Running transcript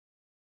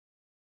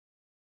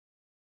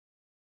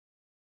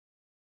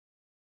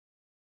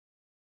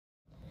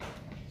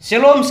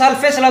Shalom,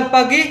 salve, selamat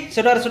pagi,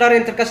 saudara-saudara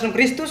yang terkasih dalam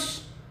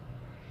Kristus.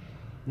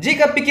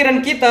 Jika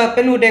pikiran kita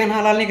penuh dengan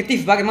hal-hal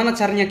negatif, bagaimana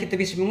caranya kita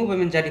bisa mengubah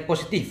menjadi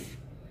positif?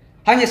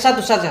 Hanya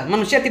satu saja,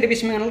 manusia tidak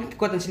bisa mengandalkan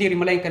kekuatan sendiri,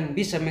 melainkan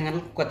bisa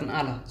mengandalkan kekuatan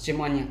Allah.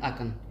 Semuanya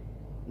akan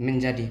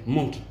menjadi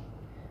mungkin.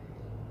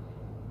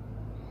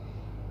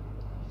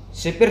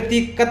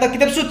 Seperti kata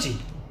kitab suci,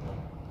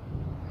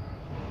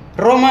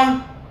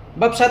 Roma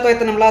bab 1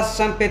 ayat 16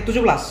 sampai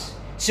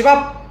 17.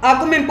 Sebab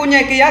aku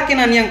mempunyai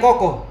keyakinan yang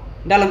kokoh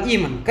dalam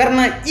iman,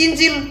 karena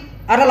Injil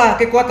adalah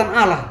kekuatan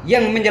Allah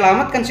yang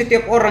menyelamatkan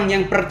setiap orang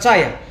yang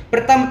percaya,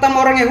 pertama-tama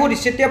orang Yahudi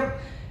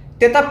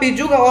tetapi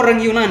juga orang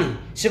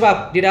Yunani,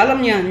 sebab di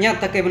dalamnya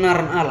nyata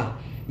kebenaran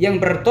Allah yang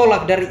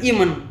bertolak dari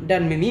iman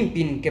dan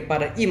memimpin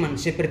kepada iman,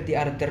 seperti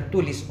ada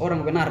tertulis,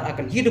 orang benar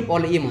akan hidup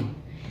oleh iman.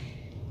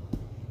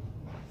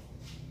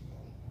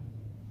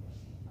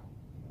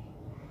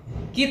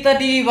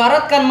 Kita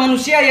diibaratkan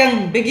manusia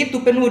yang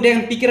begitu penuh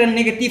dengan pikiran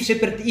negatif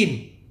seperti ini.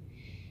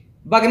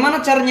 Bagaimana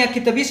caranya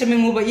kita bisa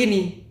mengubah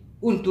ini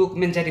untuk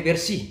menjadi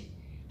bersih?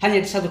 Hanya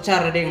satu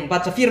cara, dengan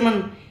baca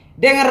firman,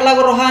 dengar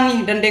lagu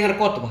rohani, dan dengar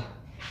khotbah.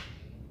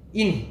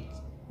 Ini,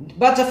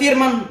 baca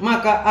firman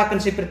maka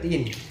akan seperti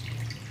ini.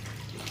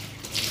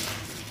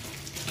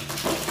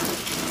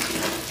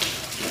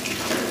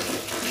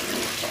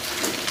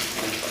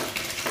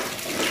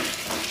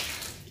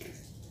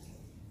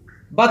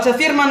 Baca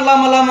firman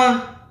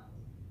lama-lama,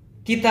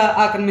 kita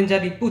akan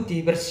menjadi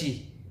putih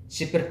bersih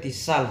seperti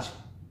salju.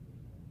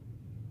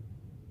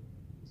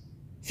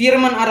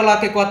 Firman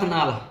adalah kekuatan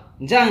Allah.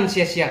 Jangan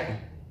sia-siakan.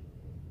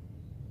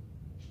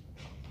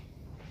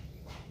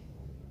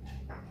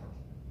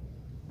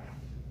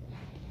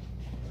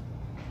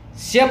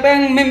 Siapa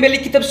yang membeli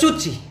kitab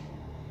suci,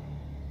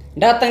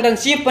 datang dan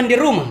simpan di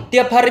rumah,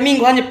 tiap hari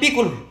Minggu hanya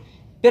pikul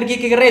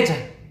pergi ke gereja,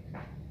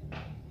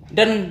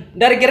 dan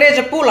dari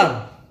gereja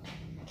pulang,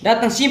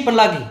 datang simpan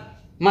lagi,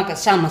 maka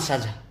sama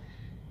saja.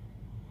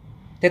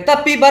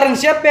 Tetapi barang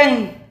siapa yang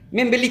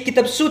membeli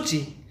kitab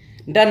suci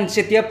dan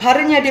setiap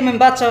harinya dia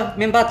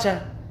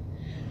membaca,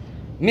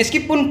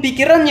 meskipun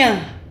pikirannya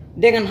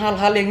dengan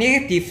hal-hal yang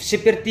negatif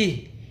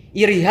seperti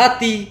iri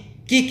hati,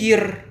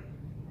 kikir,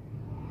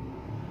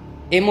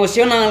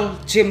 emosional,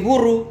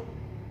 cemburu,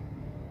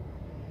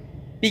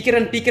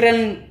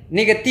 pikiran-pikiran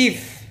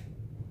negatif,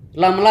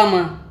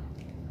 lama-lama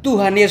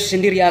Tuhan Yesus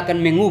sendiri akan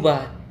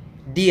mengubah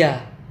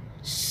dia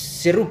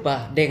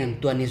serupa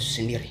dengan Tuhan Yesus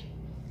sendiri.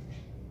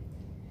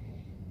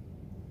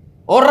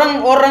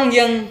 Orang-orang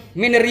yang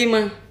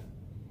menerima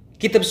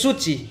kitab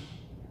suci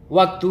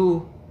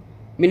waktu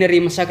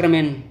menerima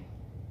sakramen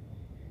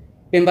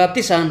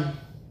pembaptisan,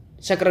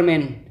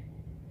 sakramen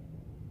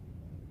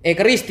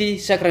Ekaristi,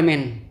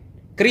 sakramen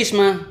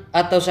Krisma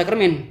atau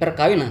sakramen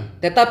perkawinan,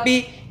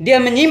 tetapi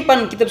dia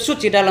menyimpan kitab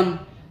suci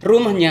dalam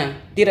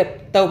rumahnya,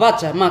 tidak tahu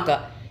baca,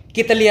 maka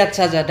kita lihat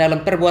saja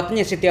dalam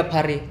perbuatannya setiap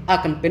hari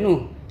akan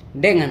penuh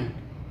dengan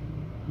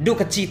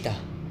duka cita,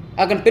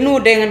 akan penuh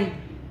dengan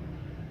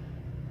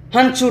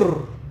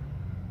hancur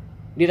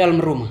di dalam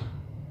rumah,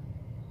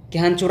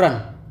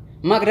 kehancuran.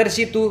 Maka dari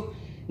situ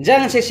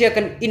jangan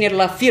sia-siakan, ini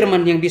adalah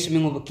firman yang bisa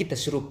mengubah kita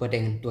serupa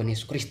dengan Tuhan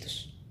Yesus Kristus.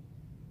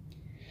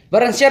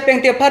 Barang siapa yang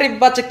tiap hari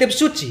baca kitab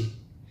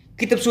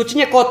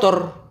sucinya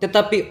kotor,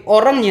 tetapi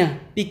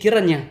orangnya,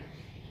 pikirannya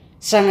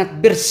sangat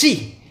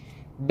bersih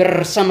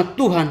bersama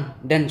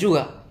Tuhan dan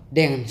juga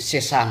dengan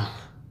sesama.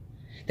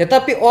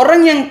 Tetapi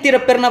orang yang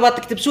tidak pernah baca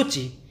kitab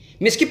suci,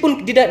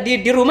 meskipun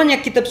di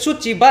rumahnya kitab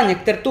suci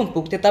banyak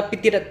tertumpuk, tetapi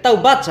tidak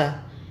tahu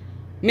baca,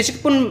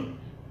 meskipun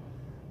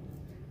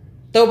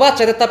tahu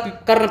baca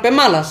tetapi karena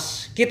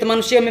pemalas, kita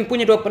manusia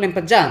mempunyai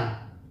 24 jam,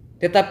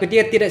 tetapi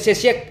dia tidak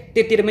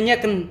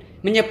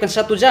menyiapkan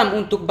 1 jam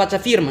untuk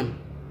baca firman.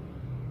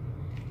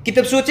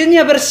 Kitab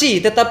sucinya bersih,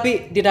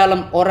 tetapi di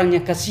dalam orangnya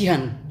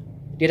kasihan,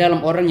 di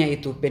dalam orangnya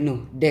itu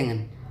penuh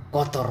dengan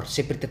kotor,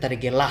 seperti tadi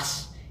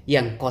gelas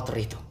yang kotor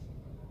itu.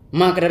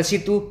 Maka dari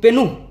situ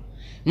penuh.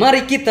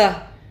 Mari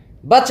kita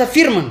baca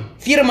firman.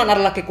 Firman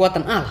adalah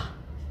kekuatan Allah.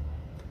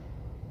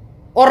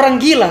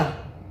 Orang gila,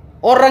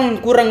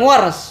 orang kurang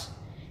waras,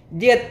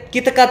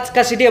 kita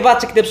kasih dia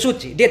baca kitab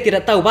suci, dia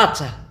tidak tahu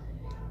baca.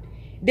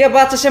 Dia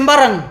baca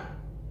sembarang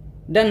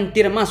dan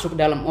tidak masuk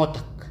dalam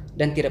otak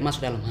dan tidak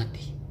masuk dalam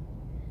hati.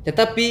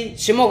 Tetapi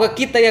semoga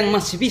kita yang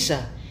masih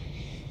bisa,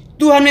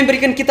 Tuhan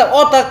memberikan kita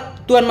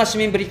otak, Tuhan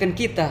masih memberikan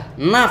kita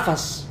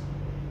nafas,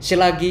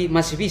 selagi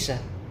masih bisa,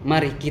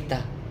 mari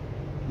kita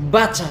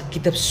baca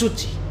kitab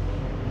suci.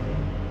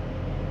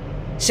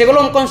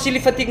 Sebelum konsili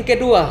Vatikan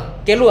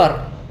kedua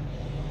keluar,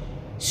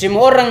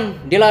 semua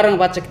orang dilarang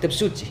baca kitab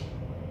suci,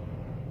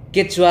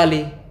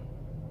 kecuali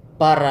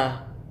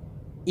para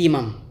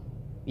imam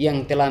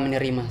yang telah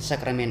menerima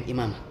sakramen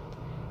imamat.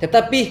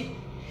 Tetapi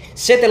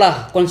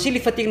setelah konsili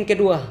Vatikan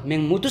kedua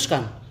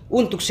memutuskan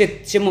untuk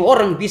semua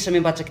orang bisa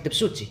membaca kitab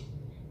suci,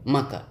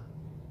 maka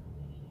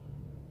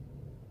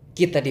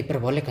kita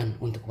diperbolehkan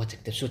untuk baca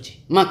kitab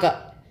suci.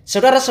 Maka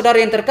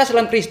saudara-saudara yang terkasih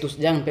dalam Kristus,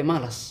 jangan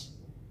pemalas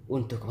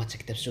untuk baca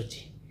kitab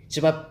suci.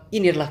 Sebab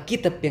ini adalah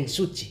kitab yang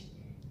suci,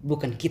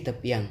 bukan kitab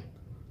yang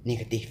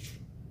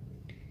negatif.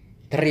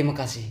 Terima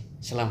kasih.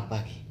 Selamat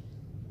pagi.